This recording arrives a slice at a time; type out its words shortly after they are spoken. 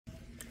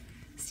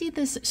See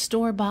this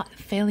store-bought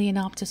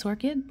Phalaenopsis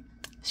orchid?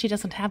 She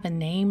doesn't have a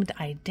named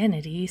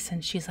identity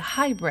since she's a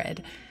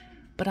hybrid,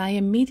 but I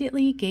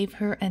immediately gave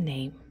her a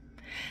name.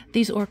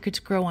 These orchids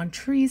grow on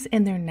trees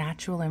in their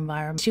natural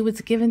environment. She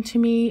was given to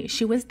me,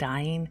 she was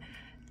dying,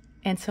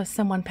 and so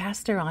someone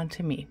passed her on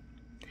to me.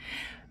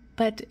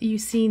 But you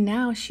see,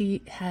 now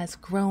she has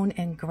grown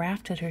and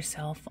grafted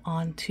herself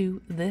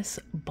onto this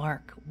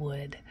bark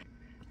wood.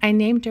 I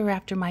named her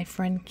after my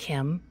friend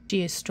Kim.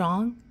 She is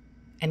strong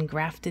and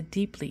grafted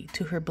deeply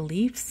to her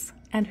beliefs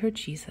and her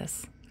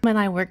Jesus. When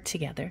I worked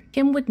together,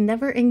 Kim would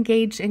never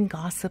engage in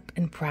gossip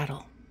and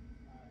prattle.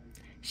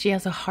 She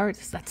has a heart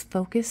that's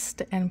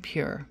focused and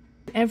pure.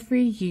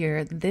 Every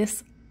year,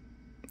 this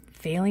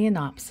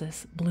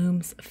Phalaenopsis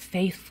blooms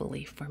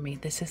faithfully for me.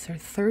 This is her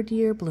 3rd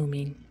year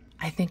blooming.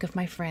 I think of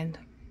my friend.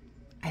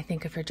 I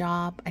think of her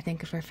job. I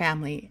think of her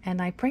family,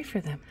 and I pray for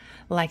them.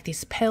 Like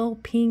these pale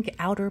pink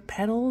outer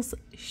petals,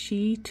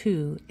 she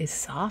too is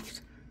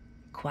soft,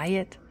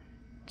 quiet,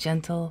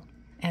 gentle,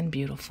 and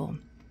beautiful.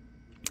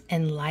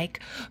 And like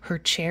her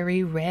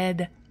cherry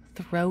red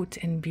throat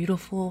and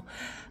beautiful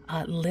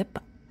lip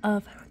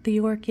of the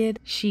orchid,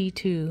 she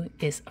too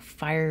is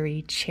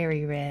fiery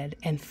cherry red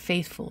and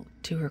faithful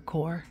to her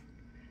core.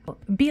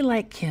 Be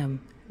like Kim.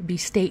 Be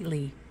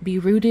stately, be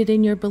rooted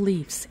in your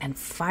beliefs, and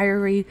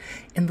fiery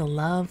in the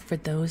love for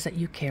those that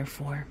you care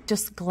for.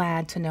 Just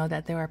glad to know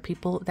that there are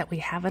people that we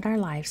have in our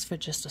lives for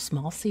just a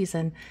small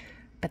season,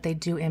 but they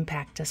do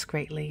impact us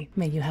greatly.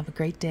 May you have a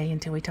great day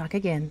until we talk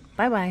again.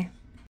 Bye-bye.